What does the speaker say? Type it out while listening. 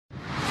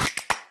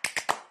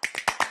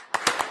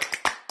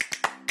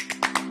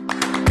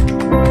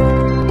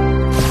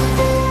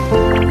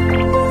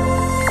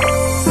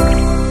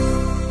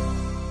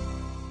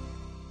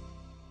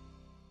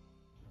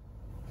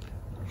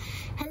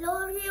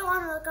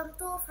welcome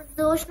to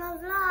Devotional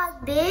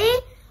Vlog Day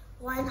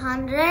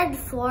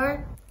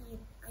 114.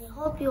 I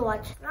hope you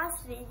watched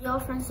last video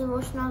from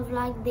Devotional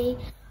Vlog Day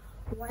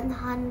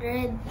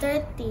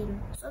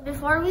 113. So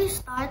before we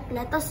start,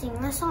 let us sing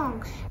a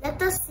song.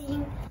 Let us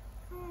sing.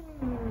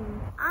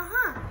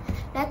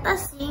 Let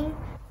us sing.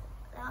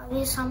 Love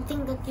is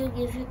something that you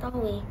give it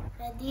away.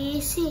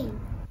 Ready, sing.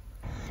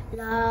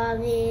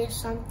 Love is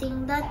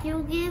something that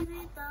you give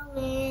it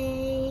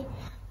away.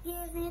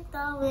 Give it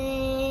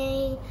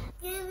away,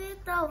 give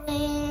it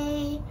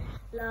away.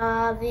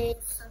 Love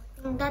is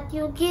something that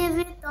you give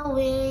it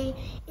away.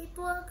 It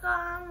will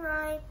come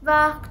right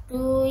back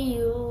to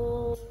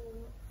you.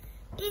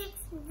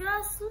 It's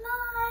just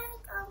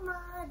like a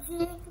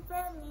magic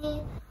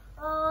penny.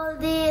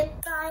 Hold it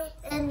tight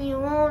and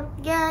you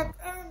won't get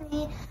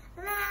any.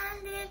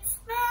 Lend it,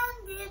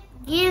 spend it,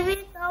 give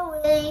it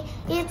away.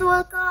 It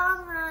will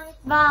come right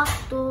back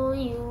to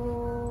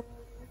you.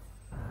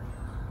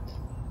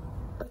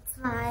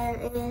 Smile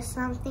is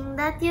something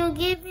that you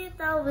give it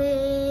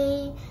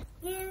away.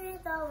 Give it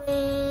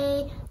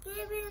away,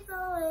 give it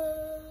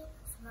away.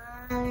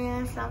 Smile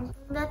is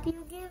something that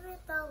you give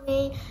it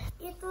away.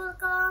 It will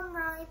come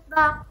right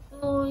back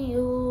to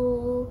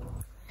you.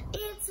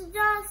 It's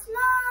just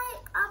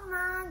like a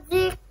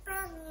magic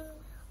penny.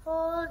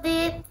 Hold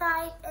it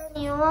tight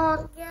and you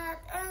won't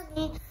get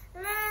any.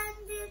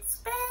 Lend it,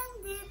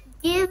 spend it,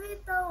 give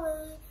it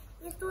away.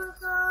 It will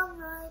come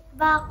right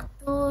back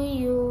to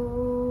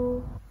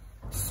you.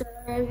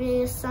 Serve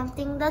is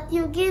something that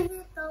you give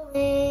it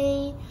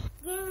away.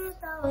 Give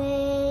it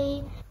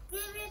away,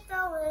 give it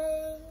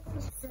away.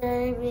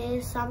 Serve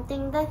is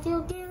something that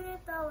you give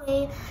it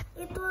away.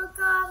 It will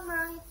come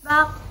right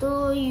back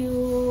to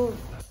you.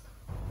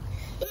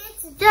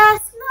 It's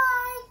just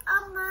like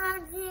a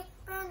magic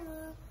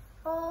penny.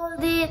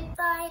 Hold it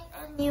tight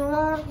and you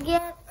won't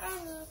get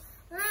any.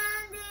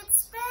 Lend it,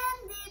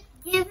 spend it,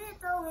 give it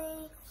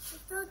away.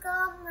 It will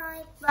come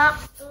right back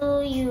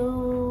to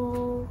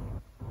you.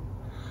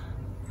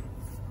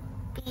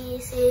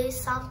 Peace is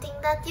something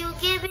that you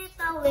give it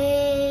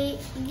away.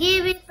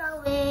 Give it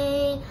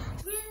away,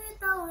 give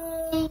it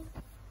away.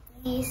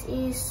 Peace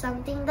is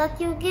something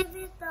that you give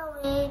it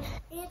away.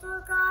 It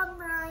will come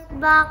right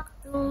back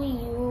to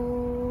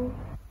you.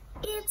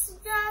 It's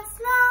just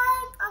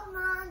like a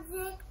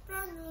magic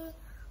penny.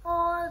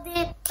 Hold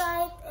it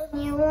tight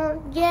and you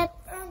won't get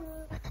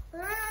any.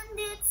 Lend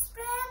it,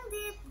 spend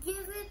it,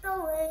 give it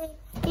away.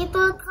 It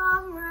will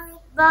come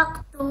right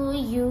back to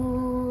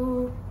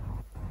you.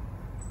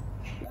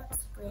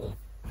 Let's pray.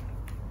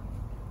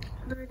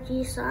 Lord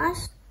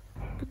Jesus,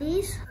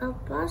 please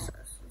help us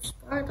as we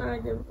start our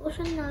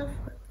devotional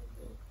for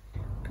today.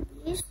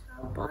 Please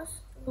help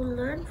us to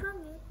learn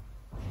from it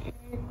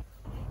and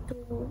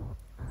to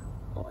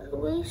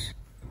always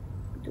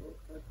do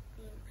good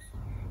things.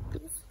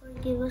 Please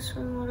forgive us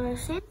from all our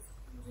sins.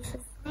 In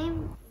Jesus'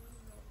 name, amen.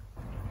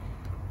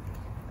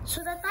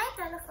 So the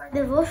title of our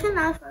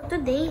devotional for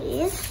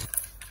today is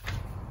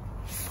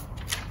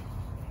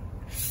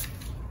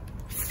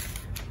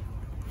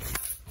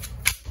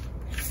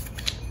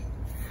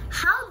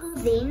How Do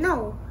They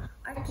Know?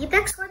 Our key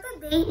text for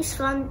today is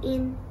found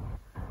in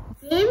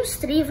James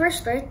 3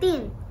 verse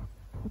 13.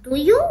 Do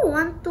you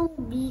want to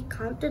be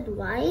counted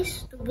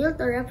wise, to build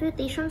a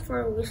reputation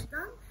for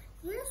wisdom?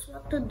 Here's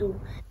what to do.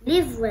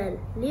 Live well,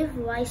 live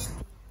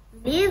wisely,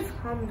 live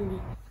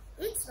humbly.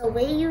 It's the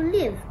way you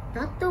live,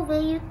 not the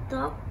way you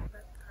talk,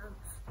 that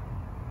counts.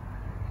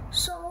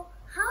 So,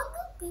 how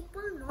do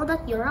people know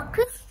that you're a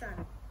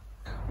Christian?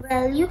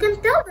 Well, you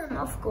can tell them,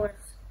 of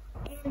course,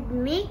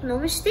 and make no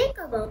mistake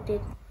about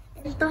it.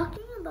 And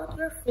talking about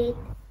your faith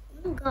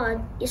in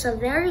God is a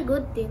very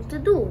good thing to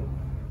do.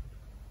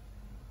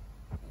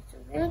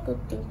 Very good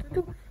thing to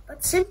do.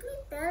 But simply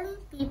telling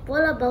people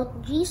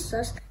about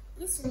Jesus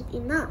isn't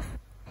enough.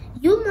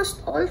 You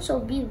must also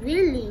be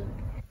willing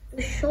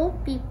to show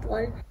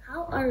people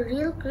how a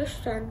real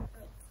Christian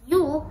like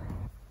you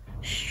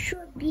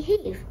should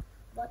behave.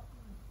 But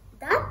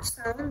that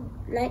sounds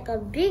like a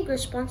big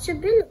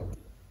responsibility.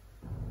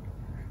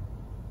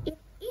 It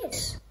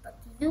is, but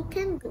you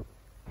can do.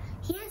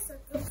 Here's a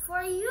tip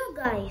for you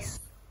guys.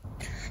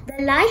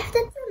 The life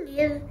that you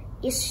live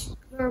is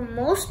your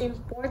most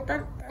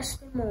important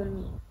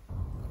testimony.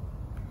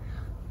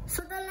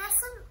 So the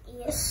lesson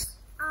is,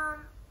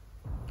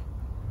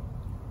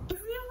 if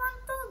we want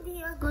to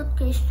be a good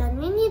Christian,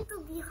 we need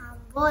to be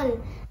humble,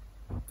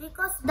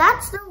 because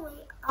that's the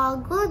way a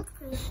good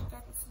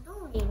Christian is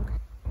doing.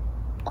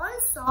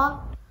 Also,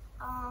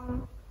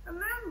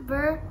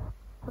 remember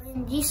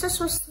when Jesus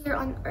was here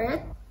on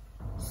earth,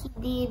 he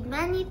did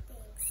many things.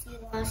 He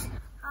was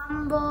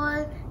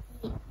humble,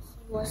 he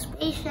was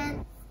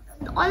patient,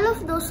 and all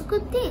of those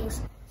good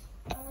things.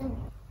 And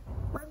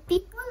when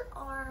people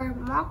are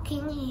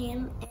mocking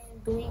him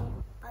and doing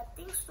bad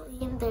things to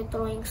him, they're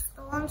throwing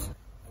stones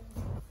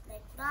and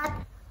like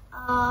that,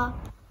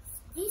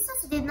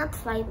 Jesus did not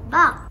fight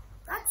back.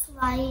 That's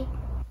why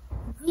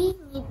we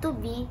need to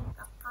be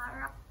the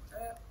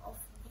character of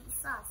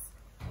Jesus,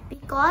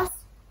 because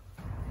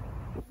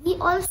we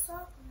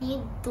also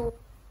need to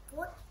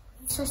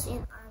Jesus in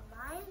our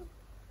mind.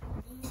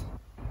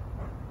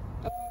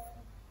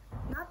 And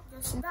not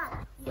just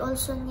that, we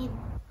also need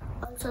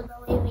the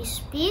way we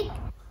speak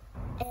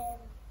and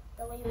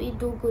the way we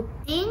do good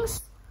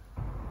things.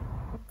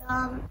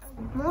 And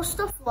most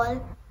of all,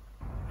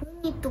 we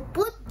need to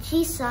put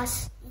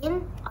Jesus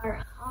in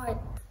our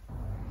heart.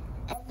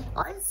 And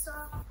also,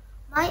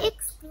 my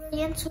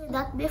experience with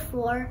that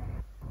before,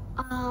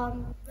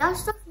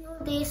 just a few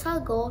days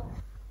ago,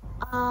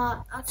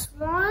 a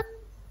small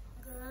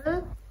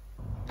girl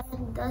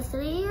and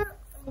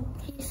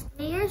she's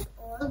 3 years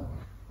old,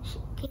 she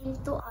came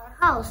to our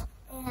house,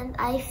 and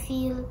I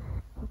feel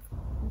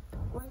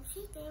when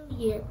she came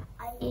here,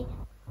 I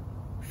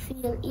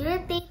feel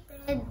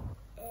irritated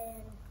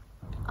and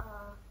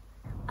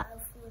I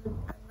feel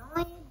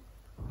annoyed.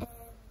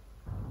 And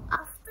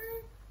after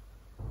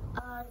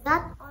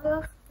that all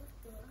of the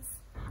things,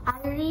 I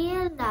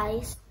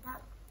realized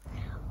that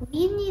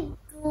we need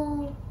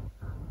to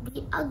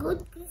be a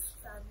good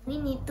Christian. We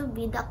need to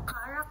be the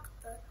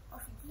character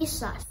of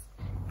Jesus.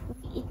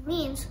 It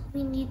means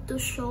we need to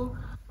show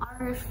our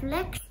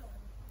reflection.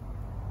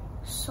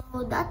 So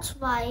that's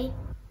why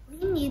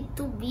we need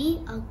to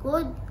be a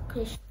good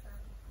Christian.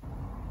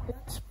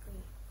 Let's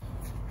pray.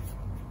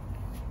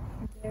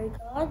 Dear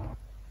God,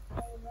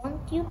 I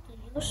want you to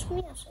use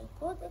me as a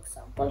good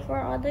example for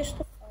others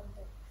to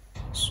follow.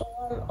 So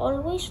I'll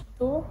always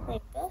do my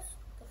best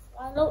to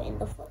follow in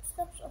the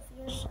footsteps of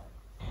your Son.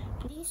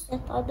 Please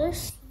let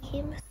others see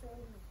him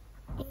through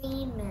me.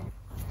 Amen.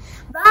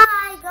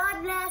 Bye!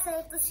 God bless! I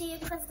hope to see you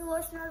in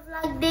Devotional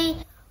Vlog Day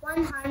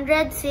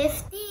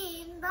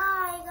 115.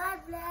 Bye! God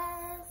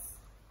bless!